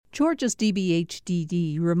Georgia's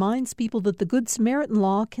DBHDD reminds people that the Good Samaritan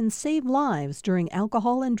Law can save lives during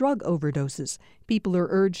alcohol and drug overdoses. People are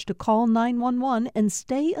urged to call 911 and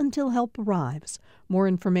stay until help arrives. More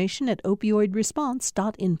information at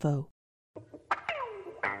opioidresponse.info.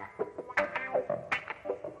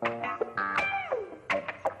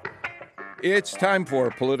 It's time for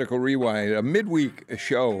Political Rewind, a midweek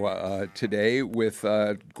show today with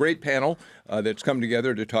a great panel that's come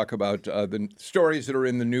together to talk about the stories that are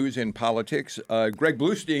in the news in politics. Greg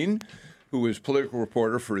Bluestein, who is political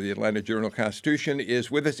reporter for the Atlanta Journal-Constitution, is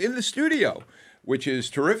with us in the studio, which is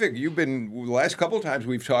terrific. You've been, the last couple of times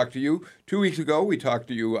we've talked to you, 2 weeks ago we talked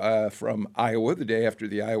to you from Iowa, the day after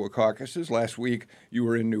the Iowa caucuses. Last week you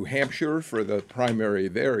were in New Hampshire for the primary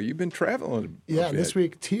there. You've been traveling a bit. This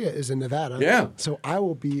week Tia is in Nevada. Yeah. So I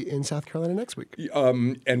will be in South Carolina next week.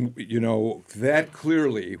 And, you know, that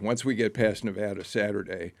clearly, once we get past Nevada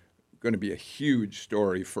Saturday, going to be a huge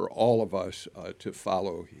story for all of us to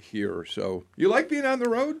follow here. So you like being on the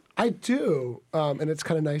road? I do, and it's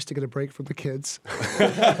kind of nice to get a break from the kids.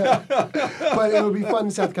 But it would be fun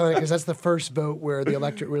in South Carolina because that's the first vote where the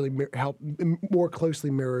electorate really more closely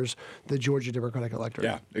mirrors the Georgia Democratic electorate.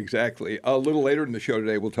 Yeah, exactly. A little later in the show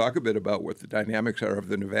today, we'll talk a bit about what the dynamics are of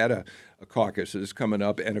the Nevada caucuses coming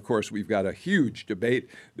up. And, of course, we've got a huge debate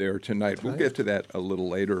there tonight. We'll get to that a little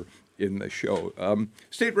later in the show.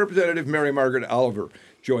 State Representative Mary Margaret Oliver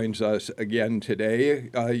joins us again today.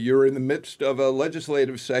 You're in the midst of a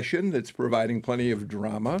legislative session that's providing plenty of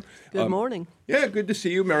drama. Good morning. Yeah, good to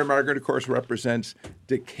see you. Mary Margaret, of course, represents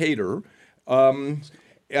Decatur. I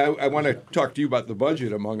want to talk to you about the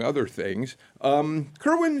budget, among other things.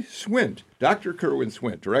 Kerwin Swint, Dr. Kerwin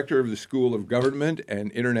Swint, director of the School of Government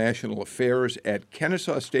and International Affairs at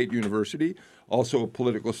Kennesaw State University, also a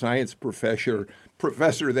political science professor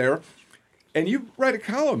there. And you write a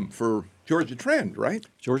column for Georgia Trend, right?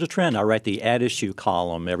 Georgia Trend. I write the ad issue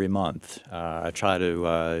column every month. I try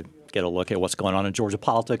to get a look at what's going on in Georgia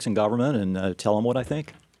politics and government and tell them what I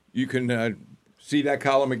think. You can see that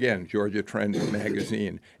column again, Georgia Trend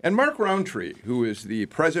magazine. And Mark Roundtree, who is the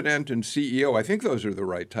president and CEO, I think those are the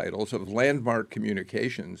right titles, of Landmark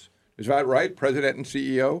Communications. Is that right? President and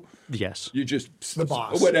CEO? Yes. You just the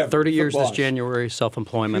boss. Whatever. 30 years this January,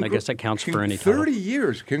 self-employment. I guess that counts for anything. 30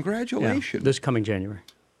 years. Congratulations. Yeah, this coming January.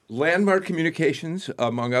 Landmark Communications,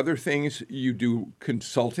 among other things, you do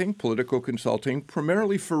consulting, political consulting,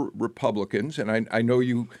 primarily for Republicans. And I know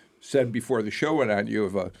you said before the show went on,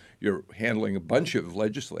 you're handling a bunch of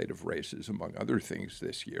legislative races, among other things,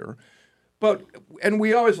 this year. And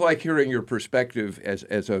we always like hearing your perspective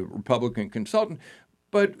as a Republican consultant.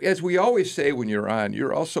 But as we always say when you're on,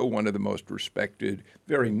 you're also one of the most respected,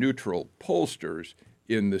 very neutral pollsters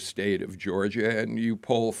in the state of Georgia. And you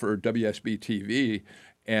poll for WSB-TV.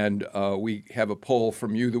 And we have a poll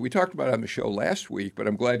from you that we talked about on the show last week, but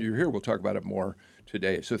I'm glad you're here. We'll talk about it more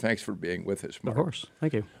today. So thanks for being with us, Mark. Of course.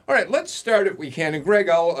 Thank you. All right, let's start if we can. And Greg,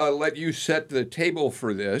 I'll let you set the table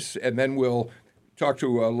for this, and then we'll talk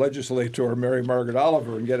to legislator Mary Margaret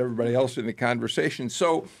Oliver and get everybody else in the conversation.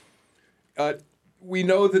 So we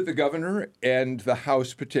know that the governor and the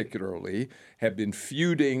House particularly have been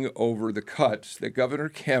feuding over the cuts that Governor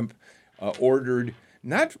Kemp ordered.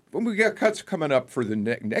 Not when we got cuts coming up for the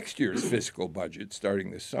next year's fiscal budget starting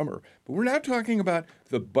this summer, but we're now talking about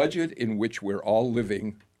the budget in which we're all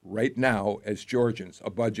living right now as Georgians, a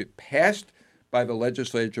budget passed by the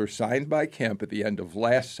legislature, signed by Kemp at the end of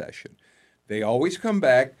last session. They always come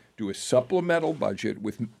back, do a supplemental budget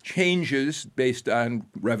with changes based on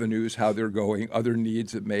revenues, how they're going, other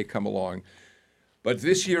needs that may come along. But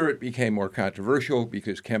this year it became more controversial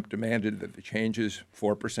because Kemp demanded that the changes,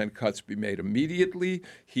 4% cuts, be made immediately.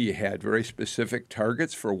 He had very specific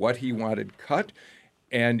targets for what he wanted cut,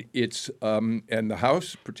 and and the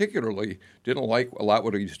House particularly didn't like a lot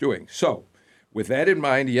what he was doing. So, with that in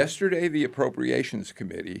mind, yesterday the Appropriations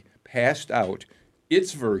Committee passed out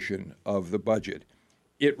its version of the budget.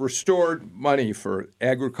 It restored money for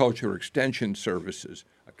agriculture extension services,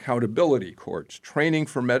 accountability courts, training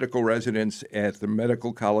for medical residents at the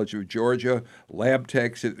Medical College of Georgia, lab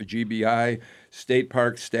techs at the GBI, state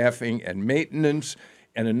park staffing and maintenance,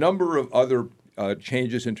 and a number of other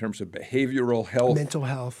changes in terms of behavioral health.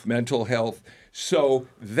 Mental health. So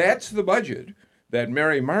that's the budget that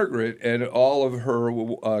Mary Margaret and all of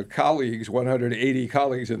her colleagues, 180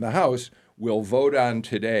 colleagues in the House, will vote on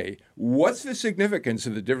today. What's the significance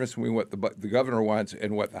of the difference between what the governor wants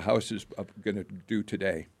and what the House is going to do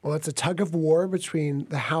today? Well, it's a tug of war between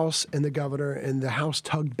the House and the governor, and the House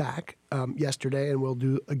tugged back yesterday, and will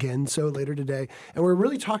do again so later today. And we're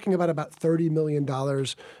really talking about $30 million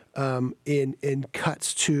in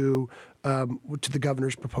cuts to to the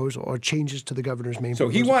governor's proposal or changes to the governor's main So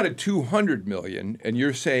proposal. he wanted $200 million, and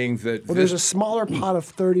you're saying that Well, there's a smaller pot of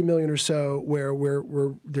 $30 million or so where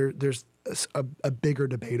there's a bigger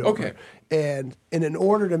debate over. Okay. And in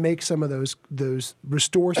order to make some of those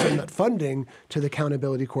restore some of that funding to the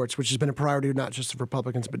accountability courts, which has been a priority not just of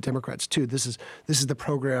Republicans but Democrats too. This is the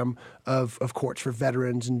program of courts for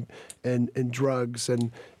veterans and drugs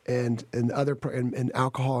and other and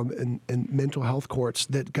alcohol and mental health courts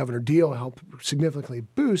that Governor Deal helped significantly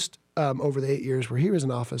boost over the 8 years where he was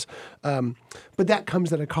in office. But that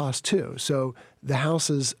comes at a cost too. So the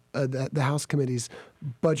the House Committee's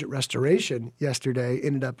budget restoration yesterday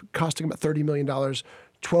ended up costing about $30 million,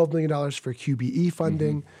 $12 million for QBE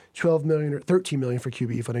funding, $12 million or $13 million for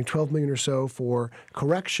QBE funding, $12 million or so for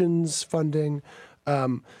corrections funding.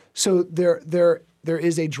 So there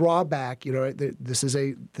is a drawback. You know, this is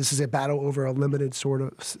a battle over a limited sort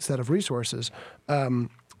of set of resources.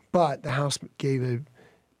 But the House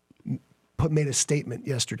made a statement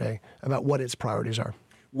yesterday about what its priorities are.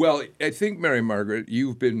 Well, I think, Mary Margaret,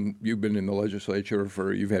 you've been in the legislature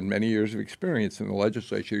you've had many years of experience in the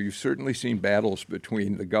legislature. You've certainly seen battles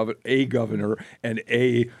between a governor and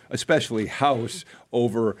especially House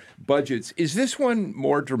over budgets. Is this one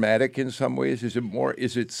more dramatic in some ways? Is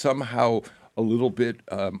it somehow a little bit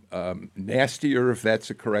nastier, if that's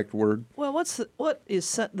the correct word? Well, what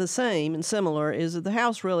is the same and similar is that the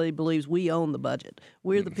House really believes we own the budget.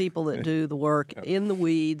 We're the people that do the work in the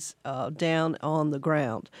weeds, down on the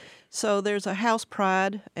ground. So there's a House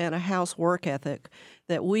pride and a House work ethic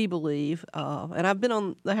that we believe, and I've been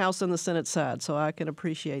on the House and the Senate side, so I can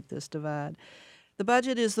appreciate this divide. The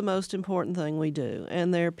budget is the most important thing we do,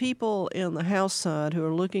 and there are people in the House side who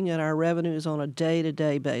are looking at our revenues on a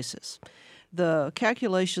day-to-day basis. The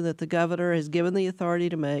calculation that the governor has given the authority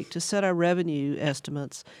to make to set our revenue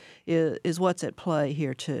estimates is what's at play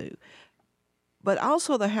here, too. But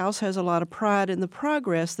also the House has a lot of pride in the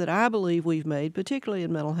progress that I believe we've made, particularly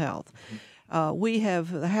in mental health. We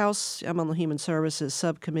have the House, I'm on the Human Services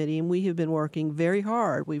Subcommittee, and we have been working very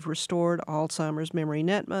hard. We've restored Alzheimer's Memory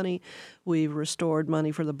Net money. We've restored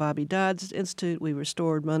money for the Bobby Dodd Institute. We've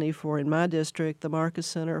restored money for, in my district, the Marcus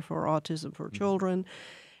Center for Autism for Children.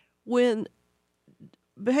 When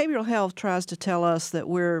behavioral health tries to tell us that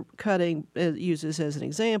we're cutting, it uses as an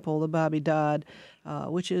example, the Bobby Dodd,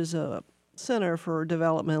 which is a center for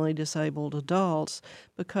developmentally disabled adults,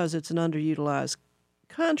 because it's an underutilized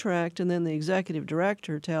contract, and then the executive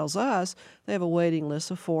director tells us they have a waiting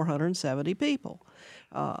list of 470 people.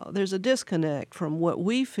 There's a disconnect from what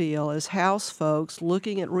we feel as House folks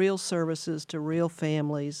looking at real services to real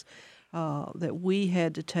families, that we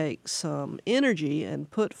had to take some energy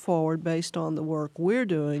and put forward based on the work we're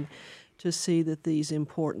doing to see that these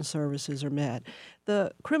important services are met.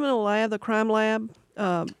 The criminal lab, the crime lab,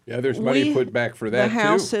 there's money put back for that, the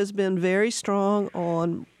House has been very strong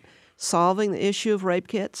on solving the issue of rape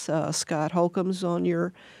kits. Scott Holcomb's on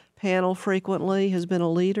your panel frequently, has been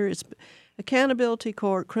a leader. It's accountability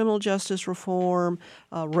court, criminal justice reform,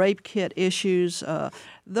 rape kit issues.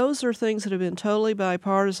 Those are things that have been totally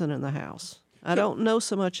bipartisan in the House. I don't know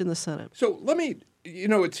so much in the Senate. So let me,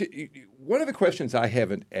 it's one of the questions I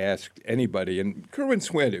haven't asked anybody, and Kerwin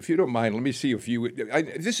Swint, if you don't mind, let me see if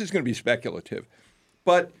this is going to be speculative,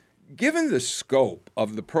 but given the scope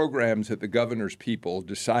of the programs that the governor's people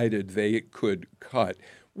decided they could cut,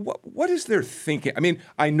 what is their thinking? I mean,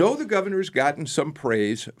 I know the governor's gotten some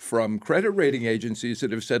praise from credit rating agencies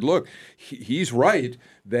that have said, look, he's right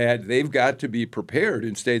that they've got to be prepared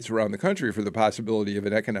in states around the country for the possibility of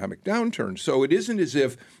an economic downturn. So it isn't as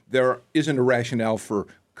if there isn't a rationale for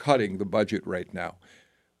cutting the budget right now.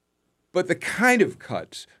 But the kind of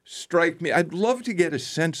cuts strike me. I'd love to get a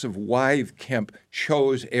sense of why Kemp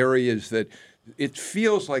chose areas that it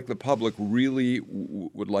feels like the public really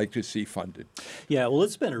would like to see funded. Yeah, well,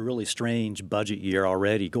 it's been a really strange budget year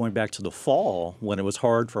already, going back to the fall when it was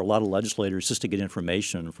hard for a lot of legislators just to get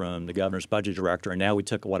information from the governor's budget director. And now we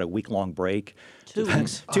took, a week-long break. 2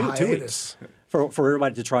 weeks. two weeks for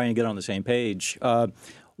everybody to try and get on the same page.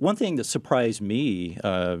 One thing that surprised me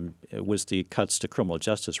was the cuts to criminal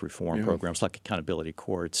justice reform programs like accountability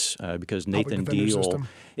courts, because Nathan Deal,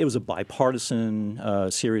 it was a bipartisan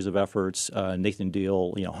series of efforts. Nathan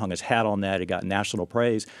Deal, hung his hat on that. It got national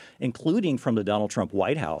praise, including from the Donald Trump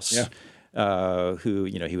White House, who,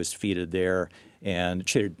 he was feted there and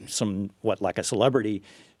treated somewhat like a celebrity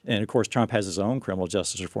And, of course, Trump has his own criminal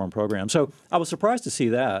justice reform program. So I was surprised to see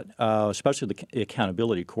that, especially the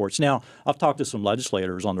accountability courts. Now, I've talked to some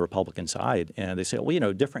legislators on the Republican side, and they say,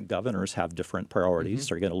 well, different governors have different priorities.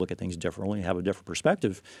 They're going to look at things differently, have a different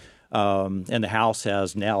perspective. And the House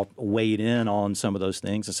has now weighed in on some of those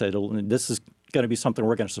things and said, this is going to be something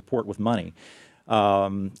we're going to support with money.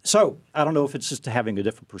 So I don't know if it's just having a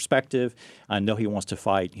different perspective. I know he wants to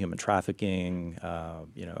fight human trafficking,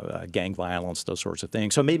 gang violence, those sorts of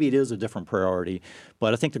things. So maybe it is a different priority.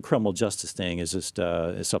 But I think the criminal justice thing is just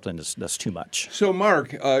is something that's too much. So,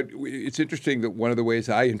 Mark, it's interesting that one of the ways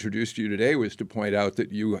I introduced you today was to point out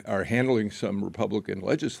that you are handling some Republican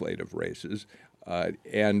legislative races,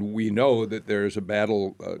 and we know that there's a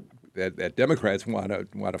battle that Democrats want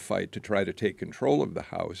to fight to try to take control of the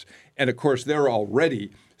House. And, of course, they're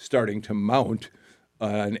already starting to mount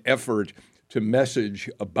an effort to message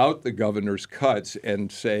about the governor's cuts and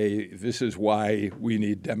say this is why we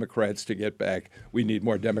need Democrats to get back. We need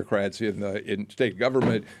more Democrats in state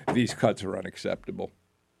government. These cuts are unacceptable.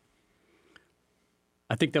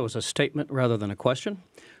 I think that was a statement rather than a question.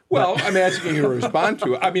 Well, I'm asking you to respond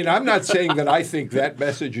to it. I mean, I'm not saying that I think that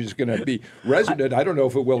message is going to be resonant. I don't know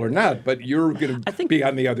if it will or not, but you're going to be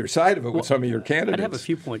on the other side of it with some of your candidates. I'd have a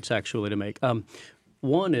few points actually to make.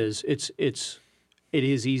 One is it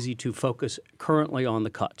is easy to focus currently on the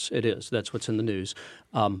cuts. It is. That's what's in the news.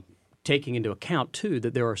 Taking into account, too,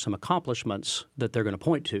 that there are some accomplishments that they're going to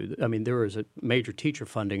point to. I mean, there is a major teacher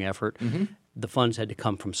funding effort. The funds had to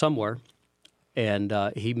come from somewhere. And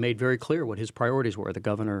he made very clear what his priorities were. The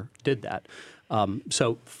governor did that.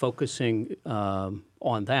 So focusing on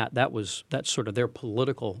that's sort of their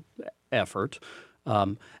political effort.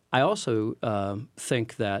 I also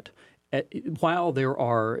think that while there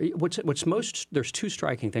are there's two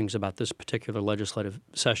striking things about this particular legislative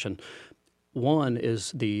session. One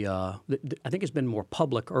is I think it's been more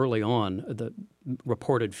public early on, the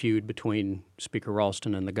reported feud between Speaker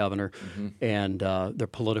Ralston and the governor and their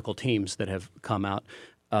political teams that have come out.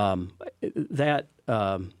 I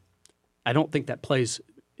don't think that plays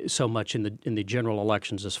so much in the general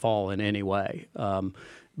elections this fall in any way.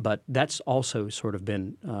 But that's also sort of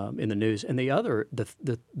been in the news. And the other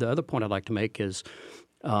point I'd like to make is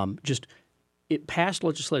past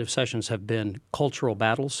legislative sessions have been cultural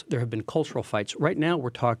battles. There have been cultural fights. Right now we're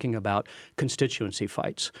talking about constituency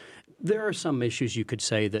fights. There are some issues you could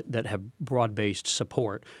say that have broad-based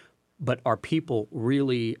support, but are people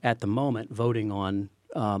really at the moment voting on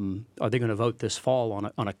are they going to vote this fall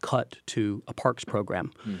on a cut to a parks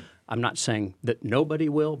program? I'm not saying that nobody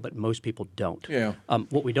will, but most people don't. Yeah.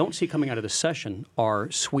 What we don't see coming out of this session are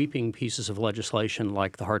sweeping pieces of legislation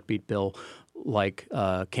like the heartbeat bill, like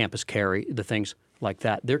campus carry, the things like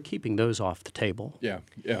that. They're keeping those off the table. Yeah.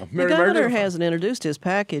 The governor hasn't introduced his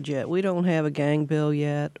package yet. We don't have a gang bill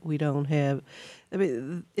yet. We don't have. I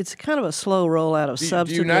mean, it's kind of a slow rollout of substantive.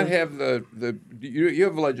 Do you not have you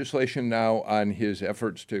have legislation now on his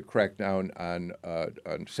efforts to crack down on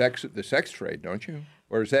the sex trade, don't you?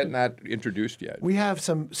 Or is that not introduced yet? We have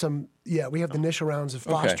we have the initial rounds of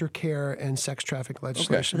foster care and sex traffic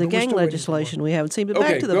legislation. The gang legislation we haven't seen. But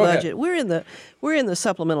back to the budget. Ahead. We're in the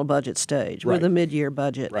supplemental budget stage. Right. We're the mid-year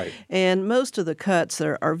budget. Right. And most of the cuts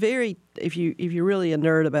are very, if you're really a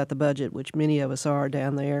nerd about the budget, which many of us are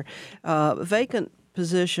down there, vacant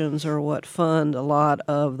positions are what fund a lot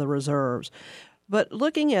of the reserves. But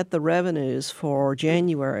looking at the revenues for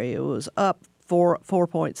January, it was up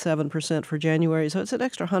 4.7% for January. So it's an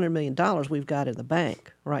extra $100 million we've got in the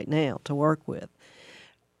bank right now to work with.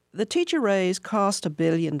 The teacher raise cost $1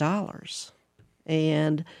 billion,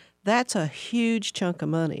 and that's a huge chunk of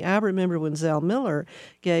money. I remember when Zell Miller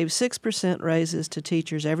gave 6% raises to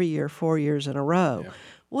teachers every year, 4 years in a row. Yeah.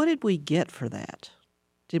 What did we get for that?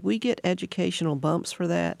 Did we get educational bumps for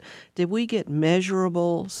that? Did we get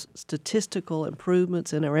measurable statistical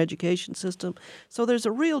improvements in our education system? So there's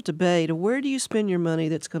a real debate of where do you spend your money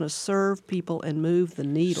that's going to serve people and move the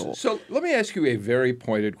needle? So let me ask you a very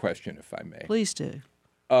pointed question, if I may. Please do.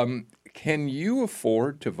 Can you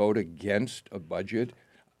afford to vote against a budget?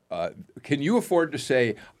 Can you afford to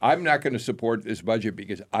say, I'm not going to support this budget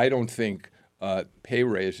because I don't think pay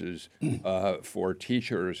raises for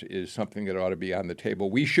teachers is something that ought to be on the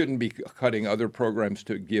table? We shouldn't be cutting other programs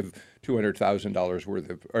to give $200,000 worth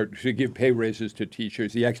of, or to give pay raises to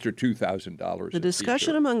teachers, the extra $2,000. The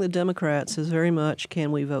discussion among the Democrats is very much,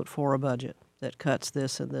 can we vote for a budget that cuts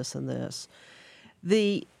this and this and this?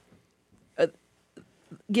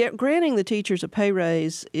 Granting the teachers a pay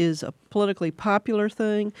raise is a politically popular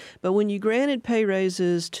thing, but when you granted pay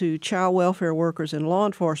raises to child welfare workers and law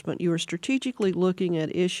enforcement, you were strategically looking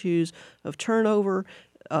at issues of turnover,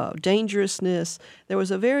 dangerousness. There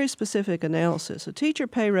was a very specific analysis. A teacher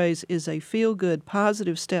pay raise is a feel-good,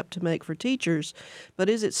 positive step to make for teachers, but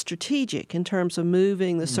is it strategic in terms of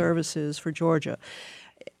moving the services for Georgia?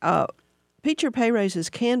 Teacher pay raises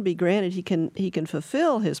can be granted. He can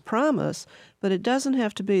fulfill his promise, but it doesn't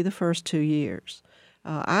have to be the first 2 years.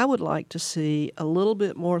 I would like to see a little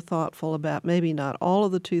bit more thoughtful about maybe not all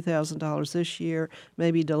of the $2,000 this year,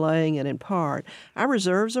 maybe delaying it in part. Our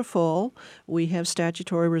reserves are full. We have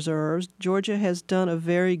statutory reserves. Georgia has done a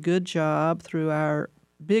very good job through our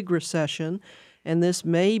big recession, and this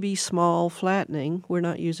may be small flattening. We're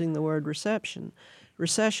not using the word recession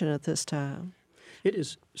at this time. It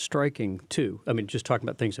is striking, too. I mean, just talking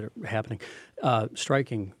about things that are happening,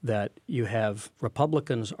 striking that you have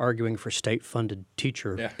Republicans arguing for state-funded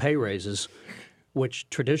teacher pay raises, which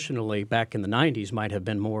traditionally back in the 90s might have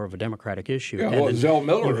been more of a Democratic issue. Yeah, well, Zell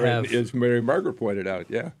Miller, as Mary Margaret pointed out,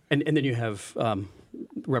 And then you have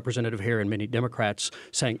Representative Hare and many Democrats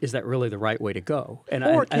saying, is that really the right way to go?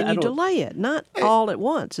 Or can you delay it? Not all at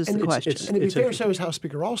once is the question. And to be fair, so is House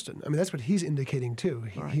Speaker Alston. I mean, that's what he's indicating, too.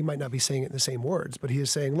 He might not be saying it in the same words, but he is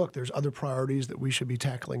saying, look, there's other priorities that we should be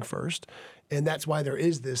tackling first. And that's why there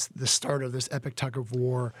is the start of this epic tug of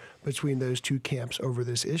war between those two camps over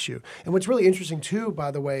this issue. And what's really interesting, too,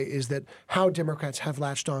 by the way, is that how Democrats have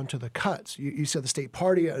latched on to the cuts. You saw the state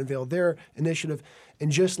party unveiled their initiative.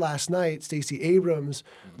 And just last night, Stacey Abrams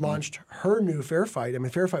launched her new Fair Fight. I mean,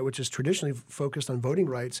 Fair Fight, which is traditionally focused on voting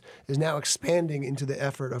rights, is now expanding into the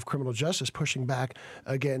effort of criminal justice, pushing back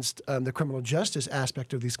against the criminal justice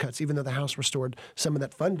aspect of these cuts. Even though the House restored some of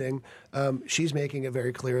that funding, she's making it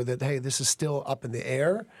very clear that, hey, this is still up in the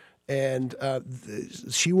air. And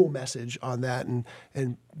she will message on that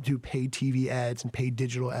and do paid TV ads and paid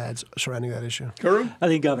digital ads surrounding that issue. Kareem? I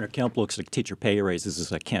think Governor Kemp looks at teacher pay raises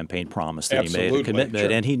as a campaign promise that he made, a commitment,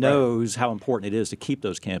 sure. and he knows how important it is to keep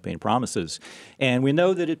those campaign promises. And we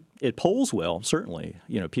know that it polls well, certainly.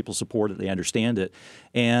 You know, people support it, they understand it.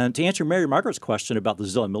 And to answer Mary Margaret's question about the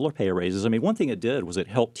Zell Miller pay raises, I mean, one thing it did was it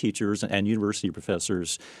helped teachers and university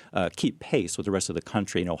professors keep pace with the rest of the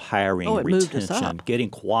country, you know, hiring, retention, getting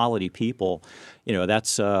quality people. You know,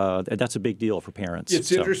 that's a big deal for parents.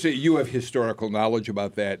 It's interesting. You have historical knowledge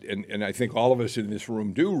about that, and I think all of us in this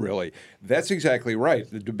room do, really. That's exactly right.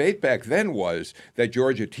 The debate back then was that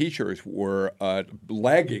Georgia teachers were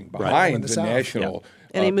lagging behind the national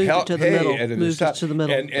and he moved it to the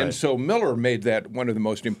middle. And so Miller made that one of the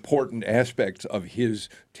most important aspects of his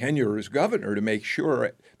tenure as governor, to make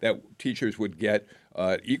sure that teachers would get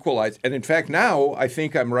equalized. And in fact, now I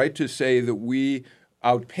think I'm right to say that we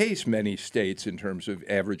outpace many states in terms of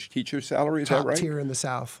average teacher salary. Is that right? Top tier in the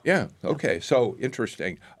South. Yeah. Okay. So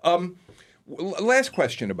interesting. Last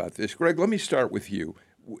question about this, Greg. Let me start with you.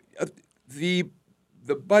 The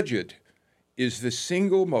budget is the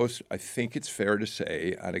single most, I think it's fair to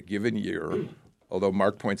say, on a given year. Although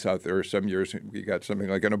Mark points out there are some years we got something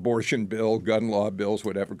like an abortion bill, gun law bills,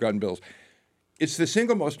 whatever, gun bills. It's the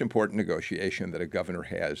single most important negotiation that a governor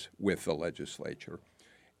has with the legislature,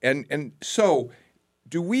 and so.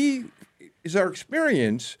 Is our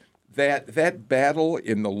experience that battle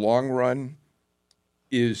in the long run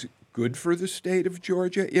is good for the state of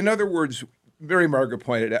Georgia? In other words, Mark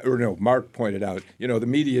pointed out, you know, the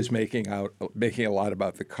media is making a lot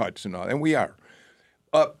about the cuts and all, and we are.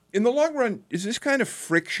 In the long run, is this kind of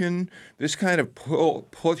friction, this kind of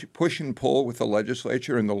push and pull with the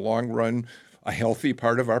legislature in the long run a healthy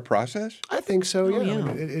part of our process? I think so, yeah. I mean,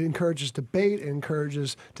 it encourages debate, it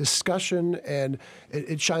encourages discussion, and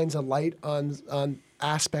it shines a light on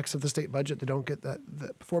aspects of the state budget that don't get that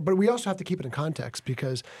before. But we also have to keep it in context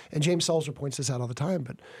because, and James Sulzer points this out all the time,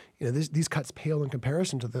 but you know these cuts pale in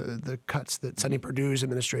comparison to the cuts that Sonny Perdue's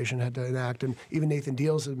administration had to enact, and even Nathan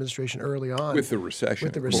Deal's administration early on. With the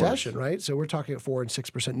recession. Right? So we're talking at 4% and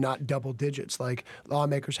 6%, not double digits like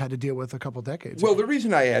lawmakers had to deal with a couple decades ago. Well, the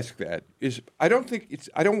reason I ask that is I want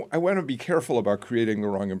to be careful about creating the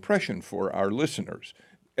wrong impression for our listeners.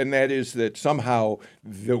 And that is that somehow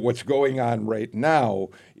what's going on right now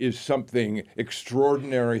is something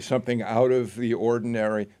extraordinary, something out of the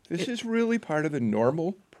ordinary. This is really part of the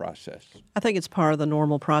normal process. I think it's part of the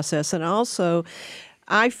normal process. And also,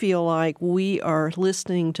 I feel like we are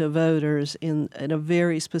listening to voters in a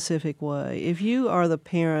very specific way. If you are the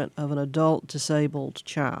parent of an adult disabled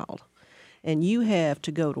child and you have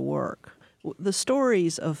to go to work, the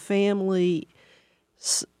stories of family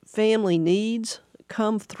needs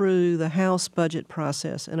come through the House budget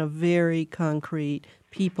process in a very concrete,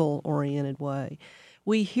 people-oriented way.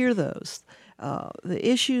 We hear those. The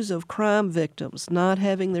issues of crime victims not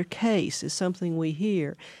having their case is something we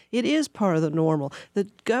hear. It is part of the normal. The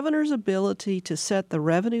governor's ability to set the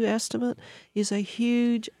revenue estimate is a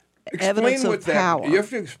huge evidence of power. You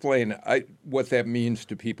have to explain what that means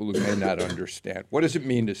to people who may not understand. What does it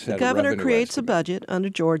mean to set a revenue estimate? The governor creates a budget under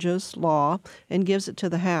Georgia's law and gives it to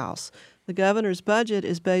the House. The governor's budget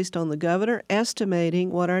is based on the governor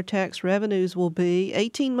estimating what our tax revenues will be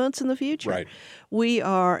 18 months in the future. Right.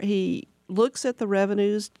 He looks at the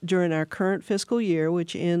revenues during our current fiscal year,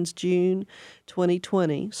 which ends June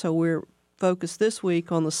 2020. So we're focused this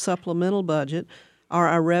week on the supplemental budget. Are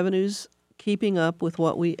our revenues keeping up with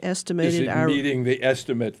what we estimated? Is it meeting the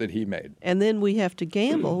estimate that he made? And then we have to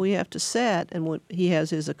gamble. We have to set, and he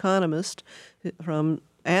has his economist from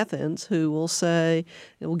Athens who will say,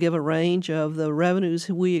 it will give a range of the revenues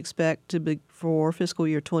we expect to be for fiscal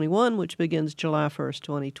year 21, which begins July 1st,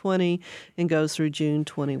 2020, and goes through June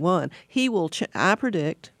 21. I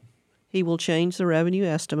predict he will change the revenue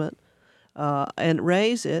estimate and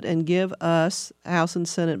raise it and give us, House and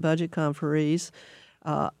Senate budget conferees,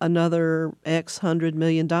 another X $100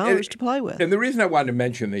 million to play with. And the reason I wanted to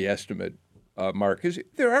mention the estimate, Mark, is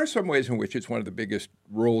there are some ways in which it's one of the biggest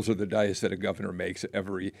rolls of the dice that a governor makes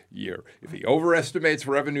every year. If he overestimates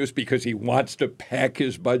revenues because he wants to pack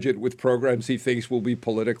his budget with programs he thinks will be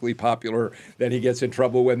politically popular, then he gets in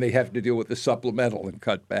trouble when they have to deal with the supplemental and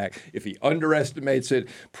cut back. If he underestimates it,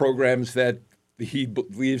 programs that he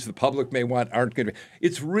believes the public may want aren't going to be.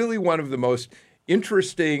 It's really one of the most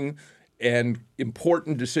interesting and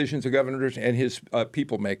important decisions the governors and his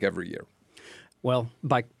people make every year. Well,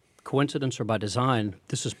 by coincidence or by design,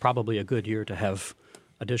 this is probably a good year to have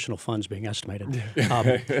additional funds being estimated.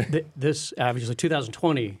 This, obviously,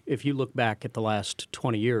 2020, if you look back at the last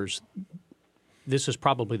 20 years, this is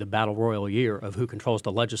probably the battle royal year of who controls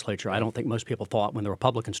the legislature. I don't think most people thought when the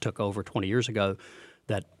Republicans took over 20 years ago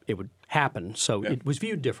that it would happen. So it was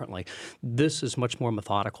viewed differently. This is much more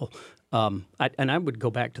methodical. And I would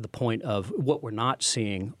go back to the point of what we're not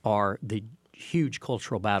seeing are the huge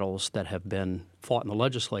cultural battles that have been fought in the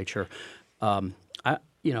legislature. There's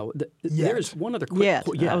one other quick.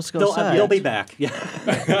 I was going to say they'll be back.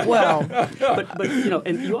 Yeah. Well, but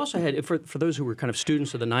and you also had for those who were kind of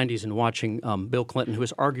students of the '90s and watching Bill Clinton, who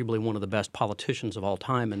is arguably one of the best politicians of all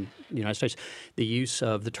time in the United States, the use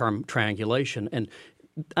of the term triangulation. And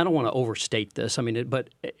I don't want to overstate this. I mean, but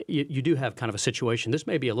you do have kind of a situation. This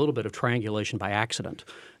may be a little bit of triangulation by accident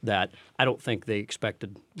that I don't think they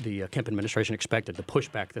expected, the Kemp administration expected the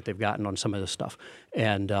pushback that they've gotten on some of this stuff.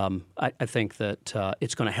 And I think that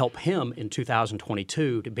it's going to help him in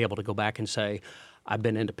 2022 to be able to go back and say, I've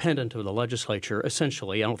been independent of the legislature,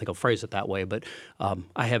 essentially. I don't think I'll phrase it that way, but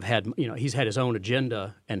I have had, he's had his own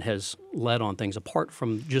agenda and has led on things apart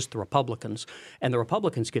from just the Republicans. And the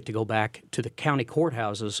Republicans get to go back to the county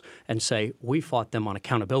courthouses and say, we fought them on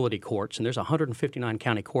accountability courts. And there's 159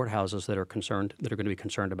 county courthouses that are going to be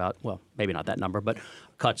concerned about, well, maybe not that number, but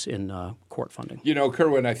cuts in court funding.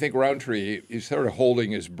 Kerwin, I think Roundtree is sort of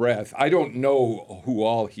holding his breath. I don't know who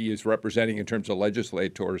all he is representing in terms of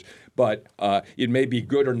legislators, but it may be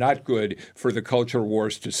good or not good for the culture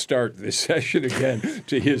wars to start this session again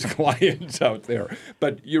to his clients out there.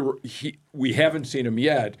 But we haven't seen him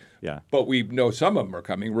yet. Yeah. But we know some of them are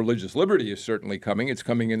coming. Religious liberty is certainly coming. It's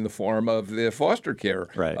coming in the form of the foster care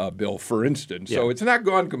bill, for instance. Yeah. So it's not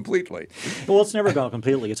gone completely. Well, it's never gone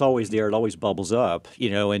completely. It's always there. It always bubbles up,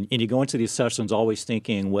 and you go into these sessions always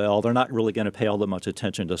thinking, well, they're not really going to pay all that much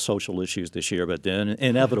attention to social issues this year, but then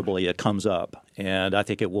inevitably it comes up. And I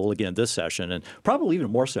think it will again this session and probably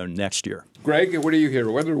even more so next year. Greg, what do you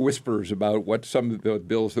hear? What are whispers about what some of the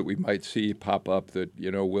bills that we might see pop up that,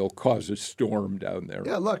 will cause a storm down there?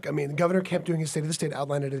 Yeah, look, Governor Kemp doing his State of the State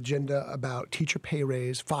outlined an agenda about teacher pay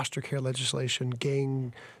raise, foster care legislation,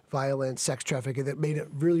 gang violence, sex trafficking that made it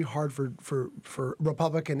really hard for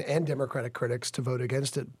Republican and Democratic critics to vote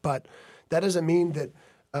against it. But that doesn't mean that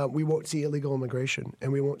we won't see illegal immigration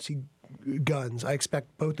and we won't see guns. I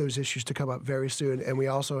expect both those issues to come up very soon. And we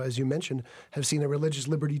also, as you mentioned, have seen a religious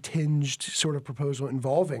liberty-tinged sort of proposal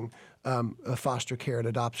involving foster care and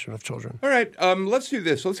adoption of children. All right, let's do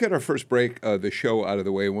this. Let's get our first break of the show out of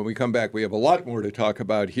the way. When we come back, we have a lot more to talk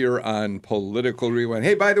about here on Political Rewind.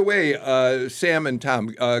 Hey, by the way, Sam and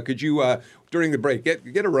Tom, could you, during the break,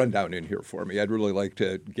 get a rundown in here for me? I'd really like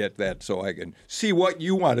to get that so I can see what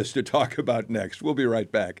you want us to talk about next. We'll be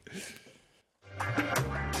right back.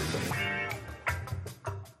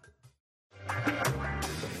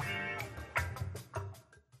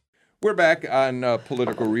 We're back on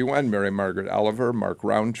Political Rewind. Mary Margaret Oliver, Mark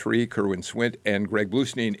Roundtree, Kerwin Swint, and Greg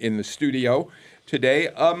Bluestein in the studio today.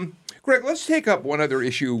 Greg, let's take up one other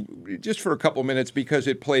issue just for a couple minutes because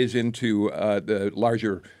it plays into the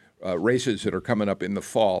larger races that are coming up in the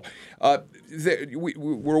fall.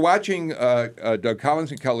 We're watching Doug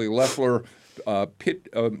Collins and Kelly Loeffler.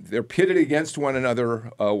 They're pitted against one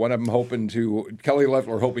another. One of them Kelly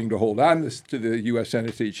Loeffler hoping to hold on to the U.S.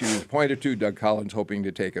 Senate seat she was appointed to. Doug Collins hoping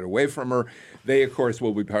to take it away from her. They, of course,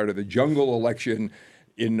 will be part of the jungle election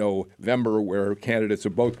in November, where candidates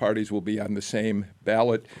of both parties will be on the same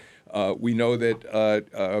ballot. We know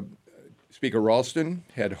that Speaker Ralston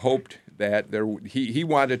had hoped that he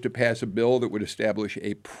wanted to pass a bill that would establish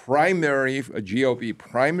a GOP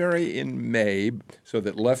primary in May, so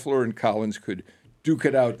that Loeffler and Collins could duke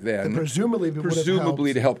it out then. And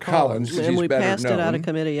presumably to help Collins, because and he's we better passed known. it out of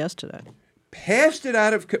committee yesterday. Passed it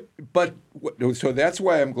out of, so that's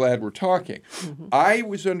why I'm glad we're talking. Mm-hmm. I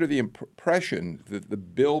was under the impression that the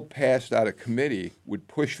bill passed out of committee would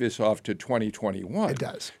push this off to 2021. It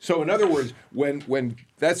does. So in other words, when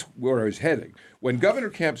that's where I was heading. When Governor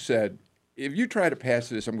Kemp said, if you try to pass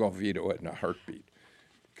this, I'm going to veto it in a heartbeat.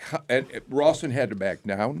 And Ralston had to back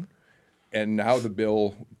down. And now the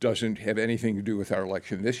bill doesn't have anything to do with our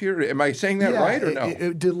election this year. Am I saying that right or no?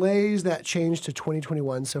 It delays that change to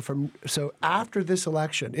 2021. So after this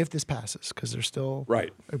election, if this passes, because there's still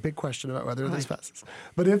a big question about whether this passes.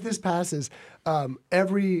 But if this passes,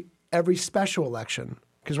 every special election,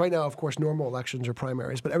 because right now, of course, normal elections are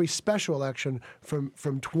primaries, but every special election from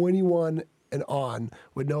 21 and on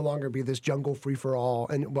would no longer be this jungle free-for-all.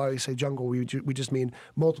 And while we say jungle, we just mean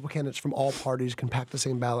multiple candidates from all parties can pack the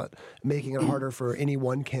same ballot, making it harder for any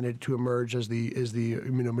one candidate to emerge as the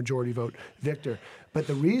majority vote victor. But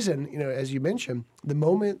the reason, as you mentioned, the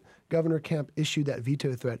moment Governor Kemp issued that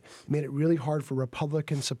veto threat made it really hard for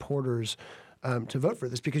Republican supporters to vote for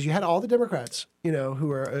this, because you had all the Democrats,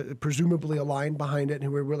 who are presumably aligned behind it and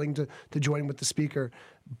who were willing to join with the speaker.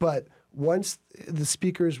 But once the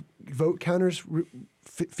speaker's vote counters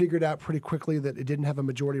figured out pretty quickly that it didn't have a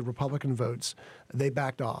majority of Republican votes, they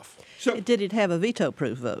backed off. So, did it have a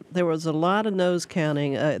veto-proof vote? There was a lot of nose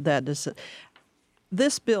counting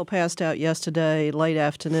This bill passed out yesterday, late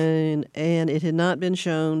afternoon, and it had not been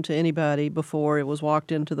shown to anybody before it was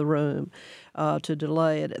walked into the room to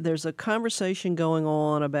delay it. There's a conversation going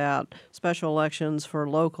on about special elections for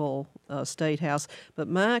local state house, but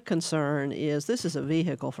my concern is this is a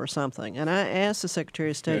vehicle for something. And I asked the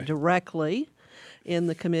Secretary of State directly in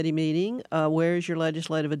the committee meeting, where is your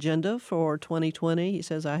legislative agenda for 2020? He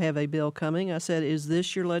says, I have a bill coming. I said, is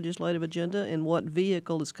this your legislative agenda, and what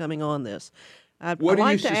vehicle is coming on this? I'd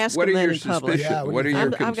like to ask them that in public. Yeah, what are your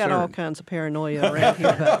concerns? I've got all kinds of paranoia around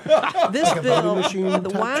here. But this bill,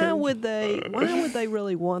 why would they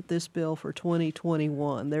really want this bill for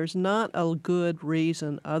 2021? There's not a good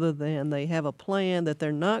reason other than they have a plan that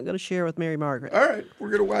they're not going to share with Mary Margaret. All right, we're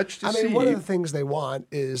going to watch to see. One of the things they want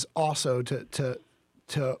is also to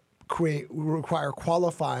require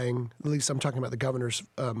qualifying, at least I'm talking about the governor's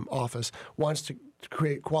office, wants to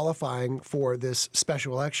create qualifying for this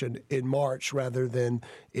special election in March rather than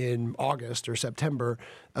in August or September,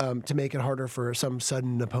 to make it harder for some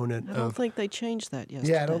sudden opponent. I don't think they changed that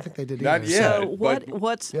yesterday. Yeah, I don't think they did Not either. yet.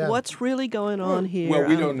 So what's really going on here? Well,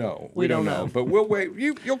 we don't know. We don't know. But we'll wait.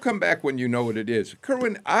 You'll come back when you know what it is.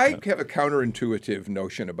 Kerwin, I have a counterintuitive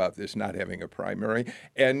notion about this not having a primary,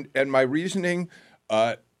 and my reasoning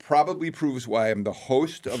probably proves why I'm the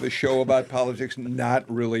host of a show about politics, not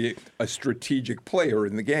really a strategic player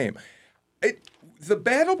in the game. The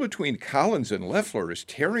battle between Collins and Loeffler is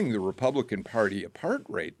tearing the Republican Party apart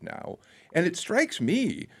right now, and it strikes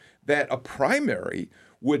me that a primary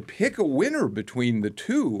would pick a winner between the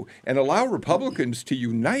two and allow Republicans to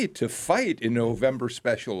unite to fight in November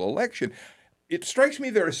special election. It strikes me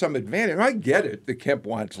there is some advantage. I get it that Kemp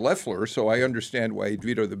wants Loeffler, so I understand why he'd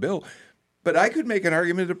veto the bill. But I could make an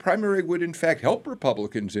argument that a primary would, in fact, help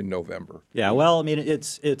Republicans in November. Yeah, well, I mean,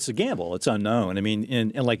 it's a gamble. It's unknown. I mean,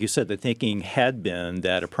 and like you said, the thinking had been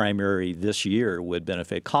that a primary this year would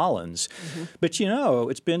benefit Collins. Mm-hmm. But,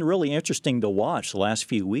 it's been really interesting to watch the last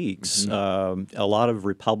few weeks. Mm-hmm. A lot of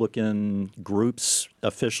Republican groups,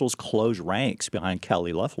 officials close ranks behind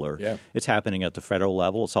Kelly Loeffler. Yeah. It's happening at the federal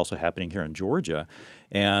level. It's also happening here in Georgia.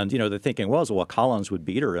 And, the thinking was, well, Collins would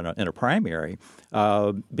beat her in a primary.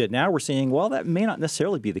 But now we're seeing, well, that may not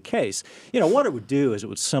necessarily be the case. What it would do is it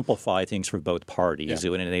would simplify things for both parties. Yeah. It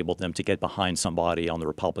would enable them to get behind somebody on the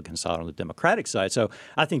Republican side, on the Democratic side. So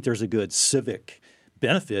I think there's a good civic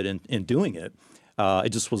benefit in doing it. It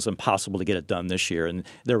just was impossible to get it done this year, and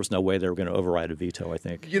there was no way they were going to override a veto, I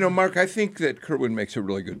think. You know, Mark, I think that Kerwin makes a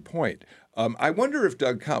really good point. I wonder if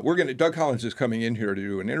Doug Collins is coming in here to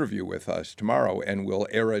do an interview with us tomorrow, and we'll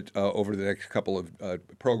air it over the next couple of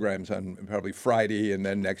programs on probably Friday, and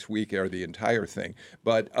then next week air the entire thing.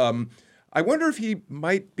 But I wonder if he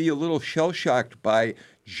might be a little shell-shocked by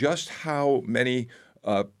just how many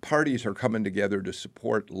parties are coming together to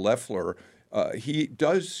support Loeffler. He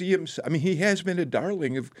does see him. I mean, he has been a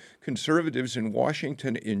darling of conservatives in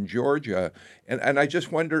Washington, in Georgia, and I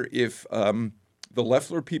just wonder if the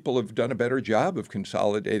Loeffler people have done a better job of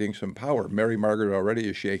consolidating some power. Mary Margaret already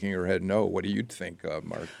is shaking her head no. What do you think,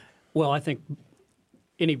 Mark? Well, I think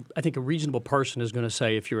a reasonable person is going to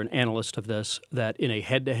say, if you're an analyst of this, that in a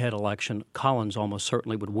head-to-head election, Collins almost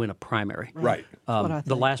certainly would win a primary. Right.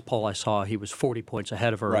 The last poll I saw, he was 40 points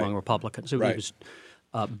ahead of her among Republicans. It was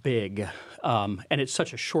big, and it's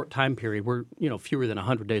such a short time period. We're fewer than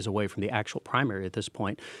 100 days away from the actual primary at this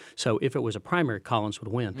point. So if it was a primary, Collins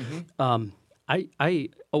would win. Mm-hmm. I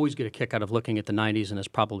always get a kick out of looking at the 90s, and it's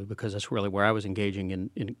probably because that's really where I was engaging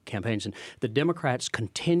in campaigns. And the Democrats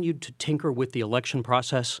continued to tinker with the election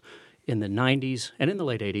process in the 90s and in the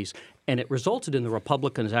late 80s, and it resulted in the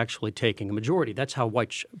Republicans actually taking a majority. That's how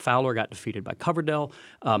Fowler got defeated by Coverdell.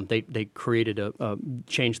 They created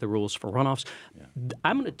changed the rules for runoffs. Yeah.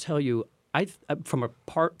 I'm going to tell you, from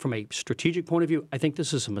a strategic point of view, I think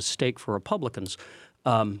this is a mistake for Republicans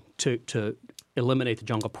to eliminate the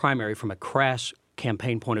jungle primary from a crass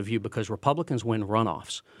campaign point of view, because Republicans win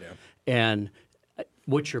runoffs. Yeah. And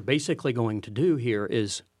what you're basically going to do here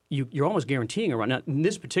is you're almost guaranteeing a run. Now, in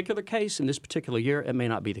this particular case, in this particular year, it may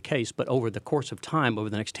not be the case, but over the course of time, over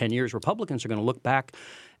the next 10 years, Republicans are going to look back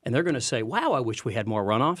and they're going to say, wow, I wish we had more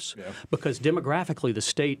runoffs, because demographically the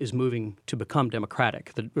state is moving to become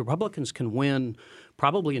Democratic. The Republicans can win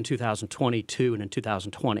probably in 2022 and in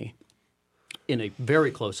 2020. In a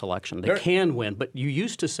very close election. They can win, but you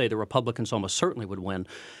used to say the Republicans almost certainly would win,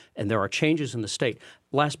 and there are changes in the state.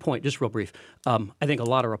 Last point, just real brief. I think a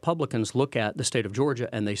lot of Republicans look at the state of Georgia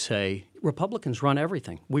and they say, Republicans run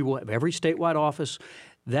everything. We will have every statewide office.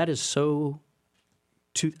 That is so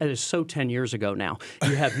 10 years ago now.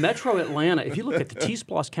 You have Metro Atlanta. If you look at the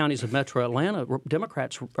T-Splosh counties of Metro Atlanta,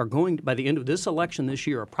 Democrats are going, by the end of this election this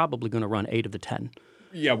year, are probably going to run 8 of the 10.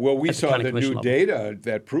 Yeah, well, we saw the new data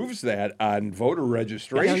that proves that on voter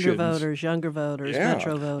registrations. Younger voters,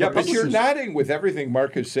 Metro voters. Yeah, but you're nodding with everything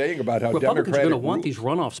Mark is saying about how Republicans are going to want rules. these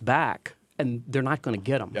runoffs back, and they're not going to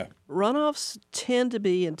get them. Yeah. Runoffs tend to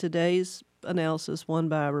be, in today's analysis, won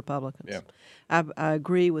by Republicans. Yeah. I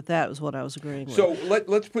agree with that, was what I was agreeing with. So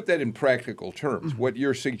let's put that in practical terms. What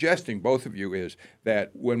you're suggesting, both of you, is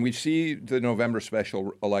that when we see the November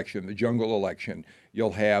special election, the jungle election,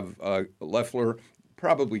 you'll have Loeffler,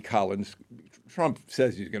 probably Collins. Trump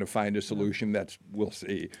says he's going to find a solution. We'll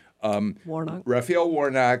see. Warnock. Raphael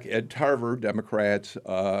Warnock, Ed Tarver, Democrats,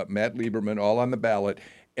 Matt Lieberman, all on the ballot.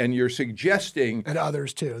 And you're suggesting... And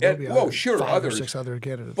others, too. There'll be others. Others. Or 6 other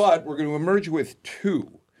candidates. But we're going to emerge with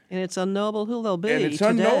 2. And it's unknowable who they'll be and it's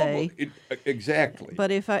today. Exactly.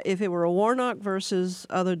 But if it were a Warnock versus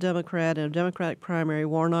other Democrat in a Democratic primary,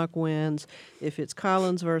 Warnock wins. If it's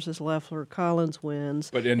Collins versus Loeffler, Collins wins.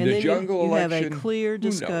 But in the jungle election, you have a clear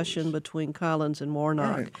discussion between Collins and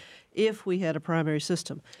Warnock. Right. If we had a primary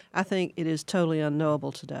system, I think it is totally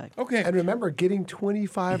unknowable today. Okay. And remember, getting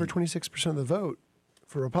 25 or 26% of the vote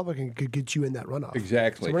for a Republican could get you in that runoff.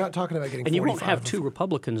 Exactly. So we're not talking about getting 45. And you won't have 2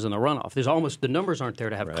 Republicans in the runoff. There's the numbers aren't there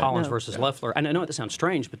to have Collins versus Loeffler. And I know that sounds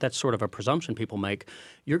strange, but that's sort of a presumption people make.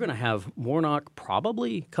 You're going to have Warnock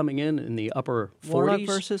probably coming in the upper 40s. Warnock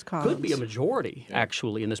versus Collins. Could be a majority,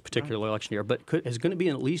 actually, in this particular election year, but is going to be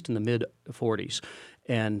at least in the mid-40s.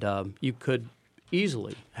 And you could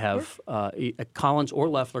easily have Collins or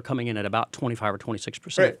Loeffler coming in at about 25 or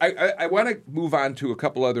 26%. Right. I want to move on to a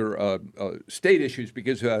couple other state issues,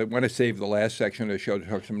 because I want to save the last section of the show to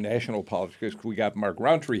talk some national politics. We got Mark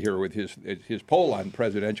Rountree here with his poll on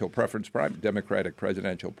Democratic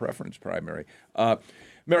presidential preference primary.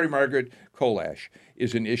 Mary Margaret, coal ash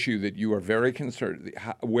is an issue that you are very concerned.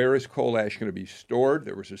 Where is coal ash going to be stored?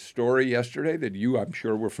 There was a story yesterday that you, I'm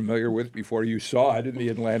sure, were familiar with before you saw it in the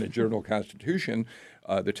Atlanta Journal-Constitution.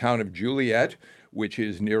 The town of Juliet, which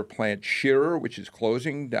is near Plant Shearer, which is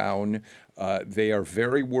closing down. They are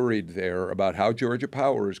very worried there about how Georgia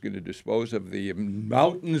Power is going to dispose of the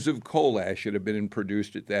mountains of coal ash that have been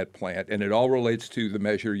produced at that plant. And it all relates to the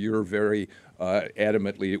measure you're very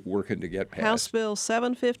adamantly working to get passed. House Bill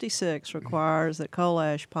 756 requires that coal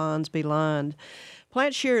ash ponds be lined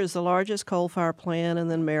Plant Shear is the largest coal-fired plant in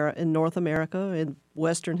North America, in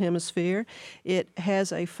Western Hemisphere. It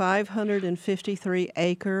has a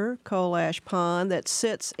 553-acre coal ash pond that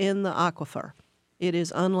sits in the aquifer. It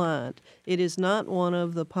is unlined. It is not one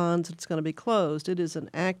of the ponds that's going to be closed. It is an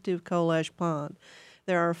active coal ash pond.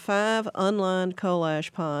 There are 5 unlined coal ash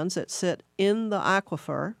ponds that sit in the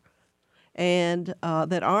aquifer and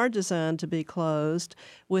that are designed to be closed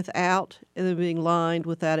without it being lined,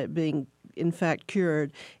 without it being, in fact,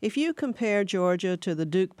 cured. If you compare Georgia to the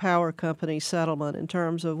Duke Power Company settlement in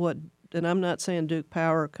terms of what, and I'm not saying Duke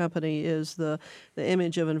Power Company is the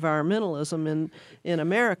image of environmentalism in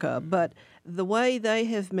America, but the way they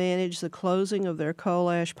have managed the closing of their coal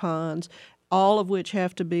ash ponds, all of which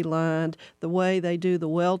have to be lined, the way they do the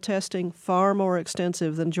well testing, far more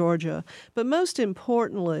extensive than Georgia. But most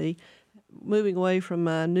importantly, moving away from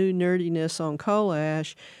my new nerdiness on coal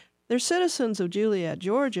ash, they're citizens of Juliet,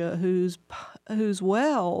 Georgia, whose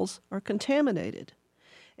wells are contaminated.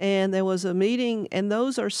 And there was a meeting, and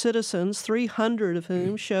those are citizens, 300 of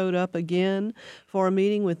whom showed up again for a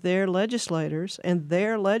meeting with their legislators, and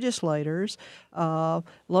their legislators,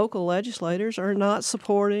 local legislators, are not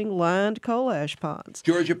supporting lined coal ash ponds.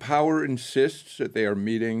 Georgia Power insists that they are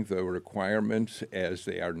meeting the requirements as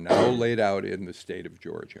they are now laid out in the state of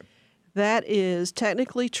Georgia. That is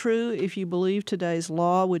technically true if you believe today's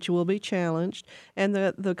law, which will be challenged. And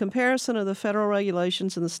the comparison of the federal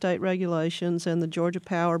regulations and the state regulations and the Georgia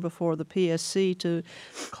Power before the PSC to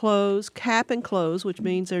cap and close, which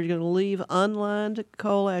means they're going to leave unlined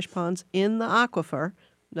coal ash ponds in the aquifer.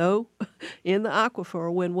 No, in the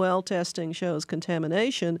aquifer when well testing shows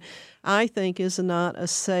contamination, I think is not a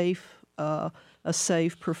safe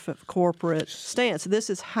corporate stance. This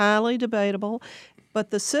is highly debatable. But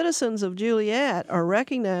the citizens of Juliet are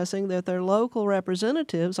recognizing that their local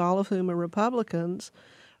representatives, all of whom are Republicans,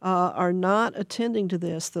 are not attending to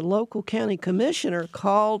this. The local county commissioner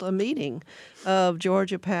called a meeting of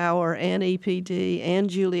Georgia Power and EPD and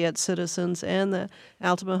Juliet citizens and the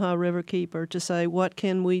Altamaha Riverkeeper to say, what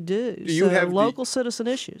can we do? Do you have local citizen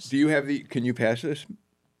issues. Do you have can you pass this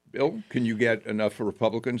bill? Can you get enough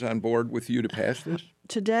Republicans on board with you to pass this?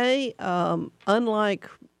 Today, unlike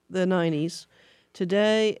the 90s,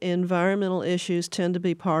 today, environmental issues tend to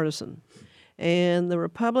be partisan. And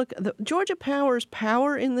the Georgia Power's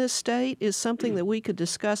power in this state is something that we could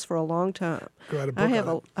discuss for a long time. I have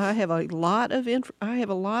a lot of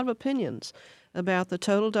opinions about the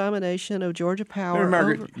total domination of Georgia Power.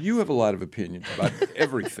 Mary Margaret, you have a lot of opinions about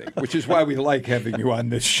everything, which is why we like having you on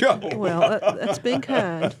this show. Well, that's being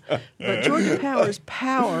kind. But Georgia Power's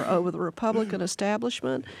power over the Republican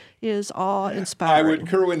establishment is awe-inspiring.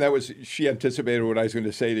 Kerwin, she anticipated what I was going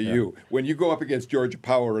to say to you. When you go up against Georgia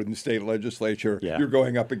Power in the state legislature, you're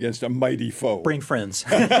going up against a mighty foe. Bring friends.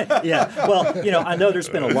 Yeah. Well, I know there's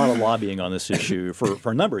been a lot of lobbying on this issue for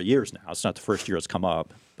a number of years now. It's not the first year it's come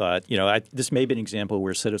up. But, this may be an example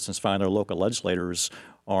where citizens find their local legislators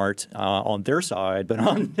aren't on their side, but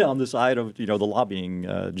on the side of, the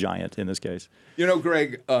lobbying giant in this case.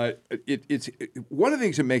 Greg, it's one of the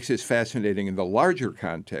things that makes this fascinating in the larger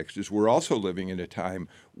context is we're also living in a time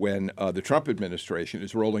when the Trump administration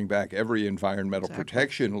is rolling back every environmental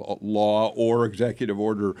protection law or executive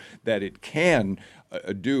order that it can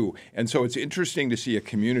do. And so it's interesting to see a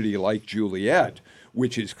community like Juliet,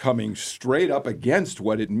 which is coming straight up against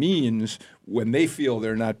what it means when they feel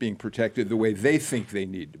they're not being protected the way they think they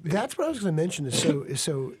need to be. That's what I was going to mention. It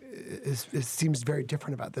seems very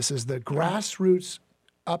different about this is the grassroots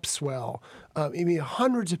upswell.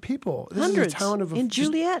 Hundreds of people. This is a town of in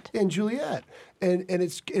Juliet. In Juliet, and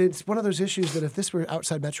it's one of those issues that if this were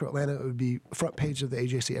outside Metro Atlanta, it would be front page of the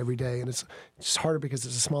AJC every day. And it's just harder because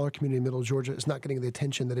it's a smaller community in middle Georgia. It's not getting the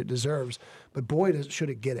attention that it deserves. But boy, should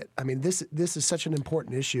it get it. I mean, this is such an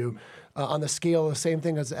important issue on the scale. The same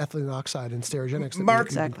thing as ethylene oxide and stereogenics. Mark,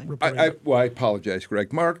 I apologize,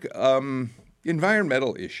 Greg. Mark.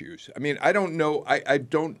 Environmental issues. I mean, I don't know. I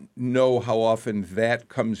don't know how often that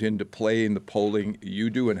comes into play in the polling you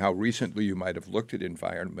do, and how recently you might have looked at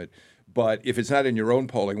environment. But if it's not in your own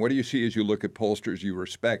polling, what do you see as you look at pollsters you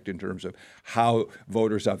respect in terms of how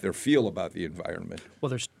voters out there feel about the environment? Well,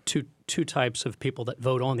 there's two types of people that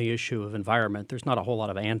vote on the issue of environment. There's not a whole lot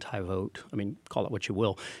of anti-vote. I mean, call it what you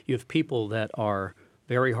will. You have people that are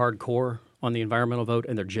very hardcore on the environmental vote,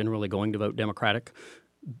 and they're generally going to vote Democratic.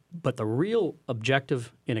 But the real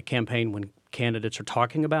objective in a campaign when candidates are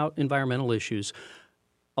talking about environmental issues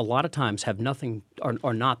a lot of times are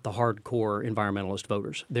not the hardcore environmentalist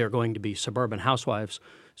voters. They're going to be suburban housewives,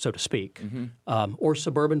 so to speak, or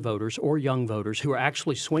suburban voters or young voters who are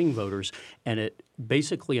actually swing voters, and it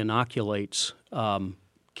basically inoculates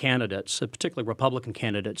candidates, particularly Republican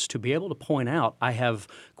candidates, to be able to point out, I have,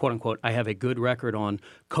 quote unquote, I have a good record on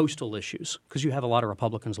coastal issues, because you have a lot of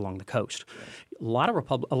Republicans along the coast. A lot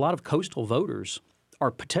of coastal voters are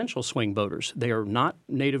potential swing voters. They are not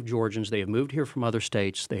native Georgians. They have moved here from other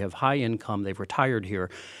states. They have high income. They've retired here.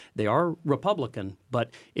 They are Republican, but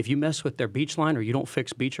if you mess with their beach line or you don't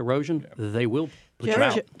fix beach erosion, they will put you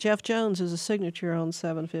out. Jeff Jones is a signature on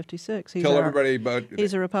 756. Tell everybody about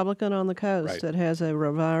He's a Republican on the coast Right. that has a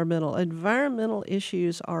environmental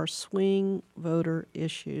issues are swing voter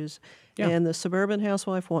issues. Yeah. And the suburban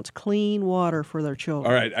housewife wants clean water for their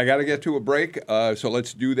children. All right, I got to get to a break, so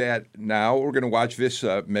let's do that now. We're going to watch this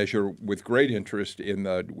measure with great interest in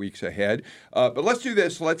the weeks ahead. But let's do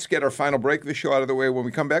this. Let's get our final break of the show out of the way. When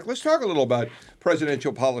we come back, let's talk a little about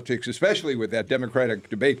presidential politics, especially with that Democratic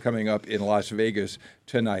debate coming up in Las Vegas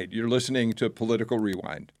tonight. You're listening to Political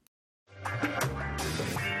Rewind.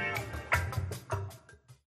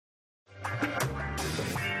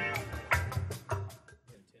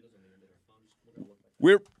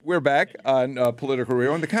 We're back on Political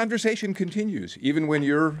Rewind. The conversation continues, even when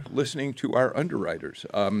you're listening to our underwriters.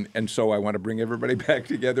 And so I want to bring everybody back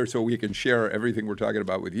together so we can share everything we're talking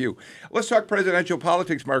about with you. Let's talk presidential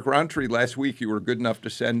politics. Mark Rountree, last week you were good enough to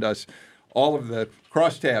send us all of the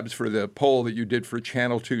crosstabs for the poll that you did for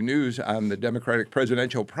Channel 2 News on the Democratic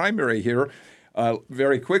presidential primary here.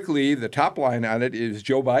 Very quickly, the top line on it is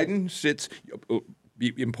Joe Biden sits,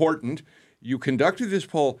 important. You conducted this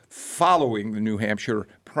poll following the New Hampshire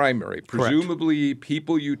primary. Presumably,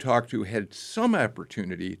 people you talked to had some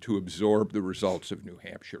opportunity to absorb the results of New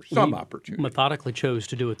Hampshire. Some opportunity. Methodically chose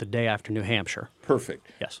to do it the day after New Hampshire. Perfect.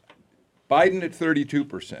 Yes. Biden at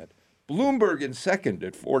 32%. Bloomberg in second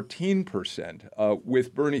at 14%,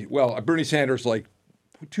 with Bernie Sanders like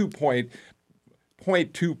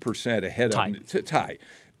 0.2% ahead of him. It's a tie.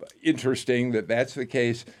 Interesting that that's the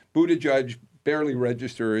case. Buttigieg barely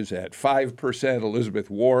registers at 5%.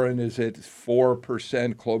 Elizabeth Warren is at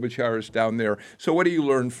 4%. Klobuchar is down there. So what do you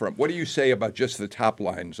learn from? What do you say about just the top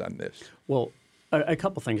lines on this? Well, a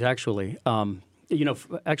couple things, actually.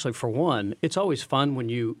 Actually, for one, it's always fun when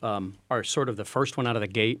you are sort of the first one out of the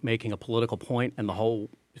gate making a political point and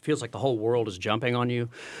it feels like the whole world is jumping on you.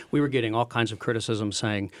 We were getting all kinds of criticism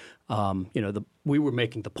saying, we were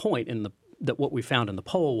making the point that what we found in the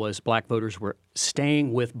poll was black voters were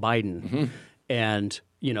staying with Biden. Mm-hmm. And,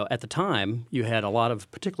 at the time, you had a lot of,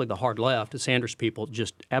 particularly the hard left, the Sanders people,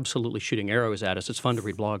 just absolutely shooting arrows at us. It's fun to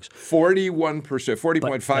read blogs. 41%,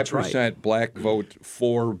 40.5% black vote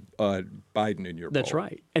for Biden in your poll. That's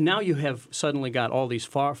right. And now you have suddenly got all these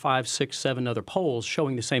 5, 6, 7 other polls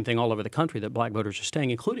showing the same thing all over the country, that black voters are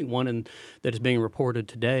staying, including one that is being reported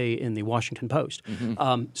today in the Washington Post.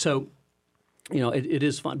 Mm-hmm. It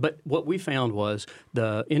is fun. But what we found was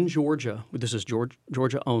in Georgia, this is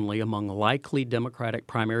Georgia only, among likely Democratic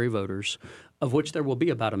primary voters, of which there will be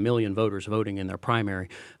about 1 million voters voting in their primary,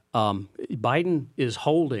 Biden is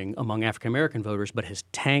holding among African-American voters but has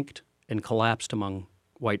tanked and collapsed among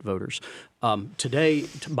white voters. Today,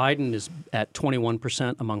 Biden is at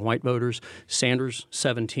 21% among white voters, Sanders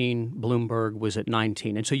 17%, Bloomberg was at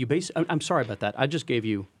 19%. And so I'm sorry about that. I just gave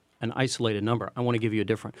you an isolated number. I want to give you a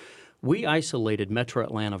different. We isolated Metro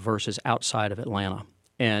Atlanta versus outside of Atlanta,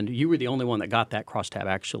 and you were the only one that got that crosstab.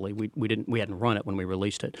 Actually, we hadn't run it when we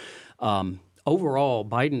released it. Overall,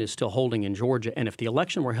 Biden is still holding in Georgia, and if the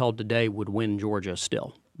election were held today, would win Georgia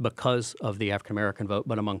still because of the African American vote.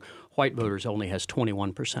 But among white voters, only has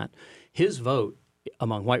 21%. His vote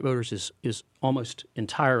among white voters is almost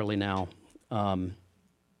entirely now. I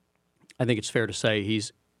think it's fair to say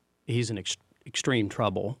he's in extreme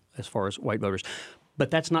trouble as far as white voters. But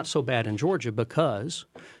that's not so bad in Georgia because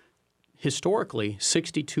historically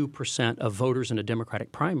 62% of voters in a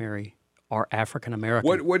Democratic primary are African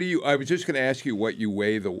American. What do you? I was just going to ask you what you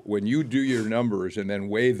weigh when you do your numbers and then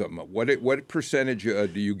weigh them. What percentage do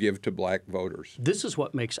you give to black voters? This is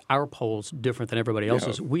what makes our polls different than everybody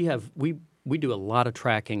else's. Yeah. We do a lot of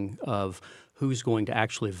tracking of who's going to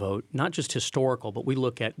actually vote, not just historical, but we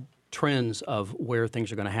look at trends of where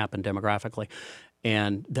things are going to happen demographically.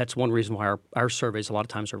 And that's one reason why our surveys a lot of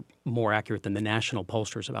times are more accurate than the national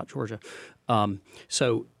pollsters about Georgia.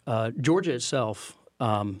 Georgia itself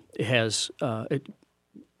has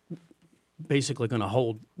basically going to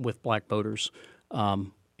hold with black voters.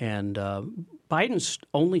 Biden's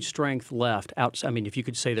only strength left, if you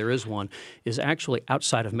could say there is one, is actually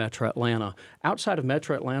outside of Metro Atlanta. Outside of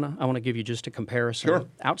Metro Atlanta, I want to give you just a comparison. Sure.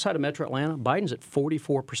 Outside of Metro Atlanta, Biden's at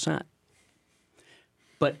 44%.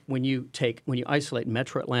 But when you isolate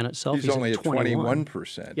Metro Atlanta itself, he's only at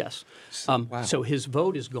 21%. Yes. Wow. So his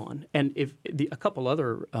vote is gone. And if a couple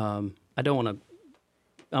other, I don't want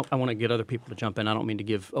to I want to get other people to jump in. I don't mean to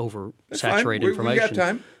give That's oversaturated fine. information. We got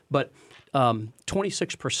time. But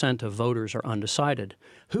 26% of voters are undecided.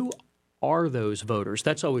 Who are those voters?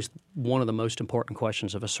 That's always one of the most important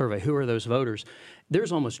questions of a survey. Who are those voters?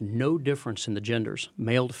 There's almost no difference in the genders,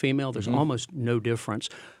 male to female. There's almost no difference.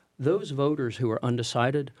 Those voters who are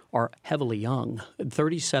undecided are heavily young.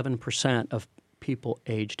 37% of people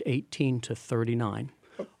aged 18 to 39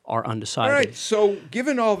 are undecided. All right, so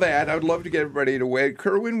given all that, I would love to get everybody to weigh.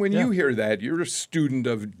 Kerwin, when you hear that, you're a student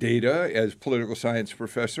of data as political science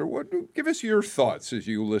professor. Give us your thoughts as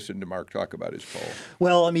you listen to Mark talk about his poll.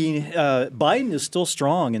 Well, I mean, Biden is still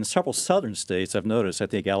strong in several southern states. I've noticed. I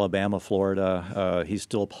think Alabama, Florida, he's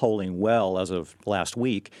still polling well as of last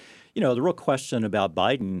week. You know, the real question about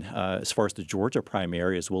Biden, as far as the Georgia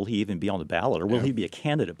primary, is will he even be on the ballot, or will he be a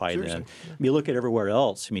candidate by then? I mean, you look at everywhere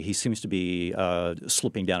else. I mean, he seems to be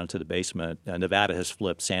slipping down into the basement. Nevada has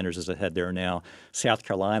flipped. Sanders is ahead there now. South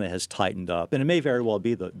Carolina has tightened up. And it may very well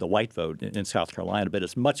be the white vote in South Carolina, but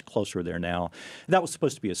it's much closer there now. That was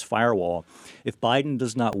supposed to be his firewall. If Biden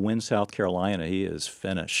does not win South Carolina, he is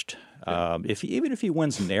finished. Even if he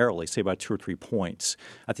wins narrowly, say by 2 or 3 points,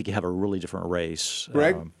 I think you have a really different race.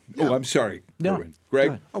 Greg? I'm sorry. No.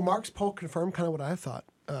 Greg? Oh, Mark's poll confirmed kind of what I thought.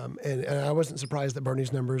 And I wasn't surprised that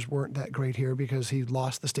Bernie's numbers weren't that great here because he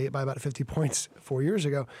lost the state by about 50 points 4 years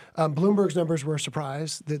ago. Bloomberg's numbers were a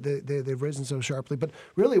surprise. They've risen so sharply. But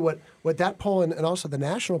really what that poll and also the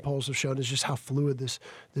national polls have shown is just how fluid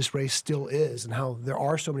this race still is and how there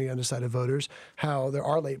are so many undecided voters, how there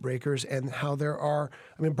are late breakers, and how there are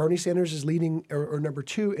 – I mean, Bernie Sanders is leading or number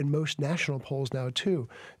 2 in most national polls now, too.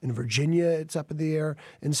 In Virginia, it's up in the air.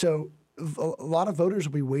 And so a lot of voters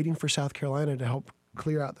will be waiting for South Carolina to help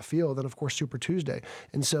clear out the field, and of course Super Tuesday.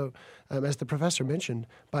 And so, as the professor mentioned,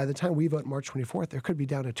 by the time we vote March 24th, there could be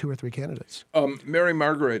down to 2 or 3 candidates. Mary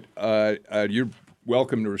Margaret, you're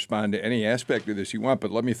welcome to respond to any aspect of this you want, but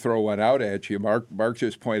let me throw one out at you. Mark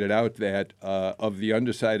just pointed out that of the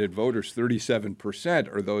undecided voters,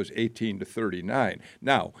 37% are those 18 to 39.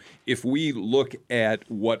 Now, if we look at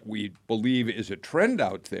what we believe is a trend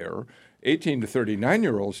out there, 18 to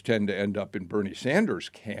 39-year-olds tend to end up in Bernie Sanders'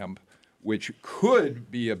 camp, which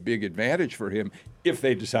could be a big advantage for him if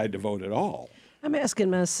they decide to vote at all. I'm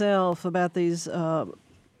asking myself about these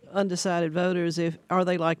undecided voters. Are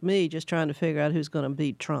they like me, just trying to figure out who's going to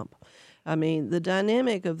beat Trump? I mean, the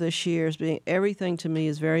dynamic of this year is everything to me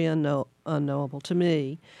is very unknowable to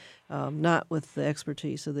me, not with the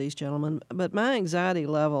expertise of these gentlemen. But my anxiety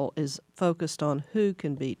level is focused on who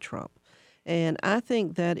can beat Trump. And I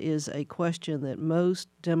think that is a question that most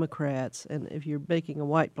Democrats, and if you're making a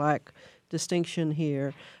white-black distinction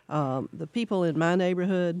here, the people in my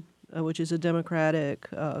neighborhood, which is a Democratic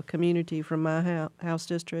community from my house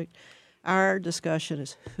district, our discussion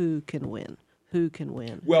is who can win, who can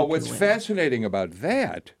win. Well, what's fascinating about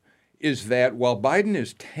that is that while Biden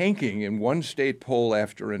is tanking in one state poll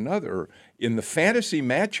after another, in the fantasy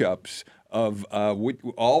matchups of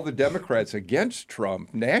all the Democrats against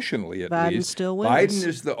Trump, nationally at Biden least, still wins. Biden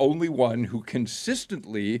is the only one who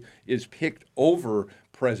consistently is picked over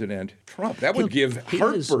President Trump. That would give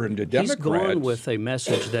heartburn to Democrats. He's going with a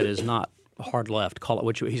message that is not hard left, call it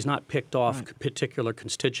what you. He's not picked off particular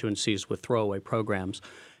constituencies with throwaway programs.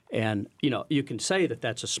 And, you can say that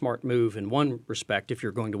that's a smart move in one respect if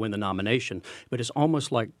you're going to win the nomination, but it's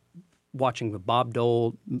almost like watching the Bob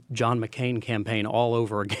Dole, John McCain campaign all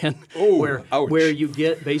over again, where you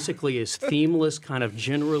get basically is themeless, kind of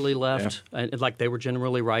generally left, and like they were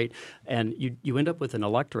generally right, and you end up with an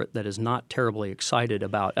electorate that is not terribly excited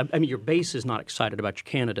about. I mean, your base is not excited about your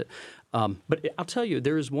candidate. But I'll tell you,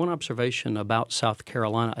 there is one observation about South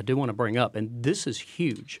Carolina I do want to bring up, and this is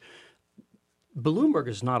huge. Bloomberg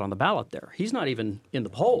is not on the ballot there. He's not even in the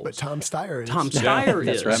polls. But Tom Steyer is. Tom Steyer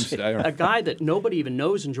is. Tom Steyer. A guy that nobody even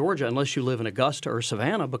knows in Georgia unless you live in Augusta or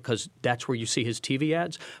Savannah because that's where you see his TV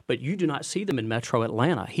ads. But you do not see them in metro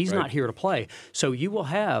Atlanta. He's not here to play. So you will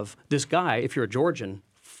have this guy, if you're a Georgian,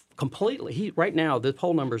 completely. Right now, the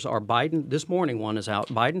poll numbers are Biden. This morning one is out.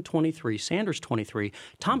 Biden 23, Sanders 23,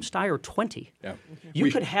 Tom Steyer 20. Yeah.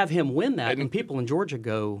 You could have him win that, and people in Georgia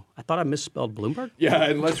go, I thought I misspelled Bloomberg. Yeah,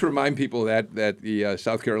 and let's remind people that the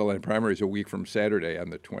South Carolina primary is a week from Saturday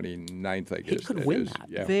on the 29th, I guess. He could win that.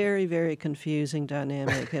 Yeah. Very, very confusing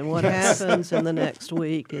dynamic. And what happens in the next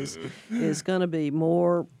week is going to be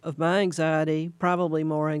more of my anxiety, probably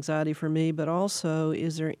more anxiety for me, but also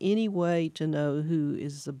is there any way to know who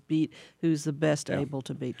is the who's the best able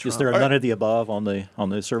to beat Trump. Is there a none of the above on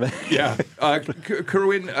the survey? Yeah.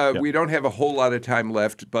 Kerwin, we don't have a whole lot of time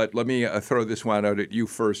left, but let me throw this one out at you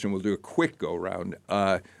first, and we'll do a quick go-round.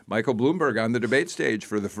 Michael Bloomberg on the debate stage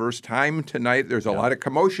for the first time tonight. There's a lot of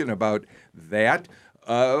commotion about that.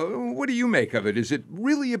 What do you make of it? Is it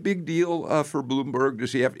really a big deal for Bloomberg?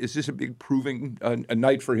 Is this a big proving a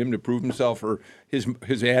night for him to prove himself, or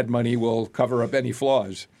his ad money will cover up any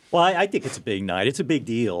flaws? Well, I think it's a big night. It's a big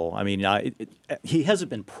deal. I mean, he hasn't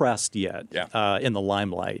been pressed yet in the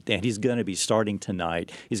limelight, and he's going to be starting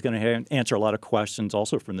tonight. He's going to answer a lot of questions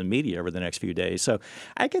also from the media over the next few days. So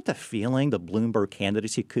I get the feeling the Bloomberg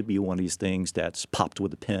candidacy could be one of these things that's popped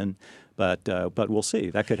with a pin, but we'll see.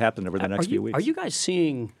 That could happen over the next few weeks. Are you guys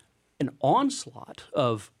seeing an onslaught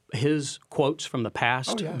of his quotes from the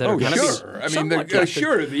past that are going to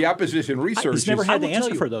sure. The opposition research. He's never had the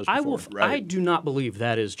answer for those before. I do not believe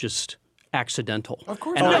that is just accidental. Of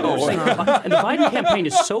course and not. And the Biden campaign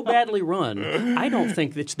is so badly run, I don't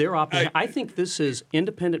think it's their opposition. I think this is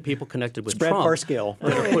independent people connected with Trump. Parscale.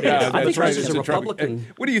 I think this is a Republican.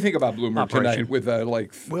 What do you think about Bloomberg tonight with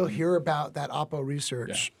We'll hear about that Oppo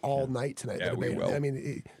research all night tonight. Yeah, we will. I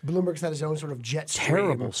mean, Bloomberg's had his own sort of jet stream.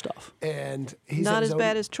 Terrible stuff. And he's not as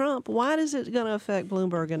bad as Trump. Why is it going to affect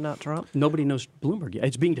Bloomberg and not Trump? Nobody knows Bloomberg yet.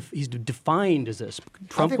 He's defined as this.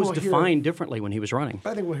 Trump was defined differently when he was running.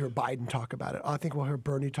 I think we'll hear Biden talk about it. I think we'll hear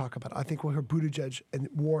Bernie talk about it. I think we'll hear Buttigieg and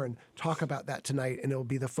Warren talk about that tonight, and it'll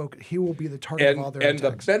be the focus. He will be the target of all their attacks.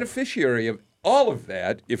 And the beneficiary of all of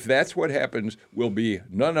that, if that's what happens, will be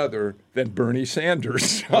none other than Bernie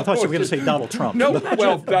Sanders. I thought you were going to say Donald Trump. No,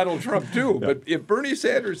 well, Donald Trump too. Yeah. But if Bernie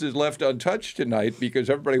Sanders is left untouched tonight because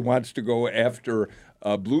everybody wants to go after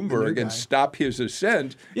Bloomberg and stop his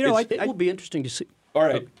ascent, it will be interesting to see. All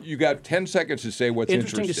right, you got 10 seconds to say what's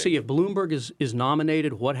interesting. To see if Bloomberg is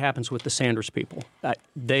nominated, what happens with the Sanders people.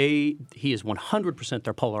 He is 100%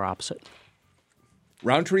 their polar opposite.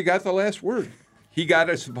 Roundtree got the last word. He got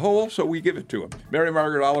us the poll, so we give it to him. Mary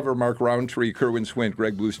Margaret Oliver, Mark Roundtree, Kerwin Swint,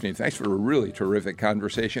 Greg Bluestein. Thanks for a really terrific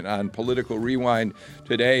conversation on Political Rewind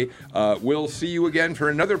today. We'll see you again for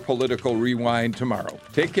another Political Rewind tomorrow.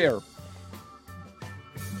 Take care.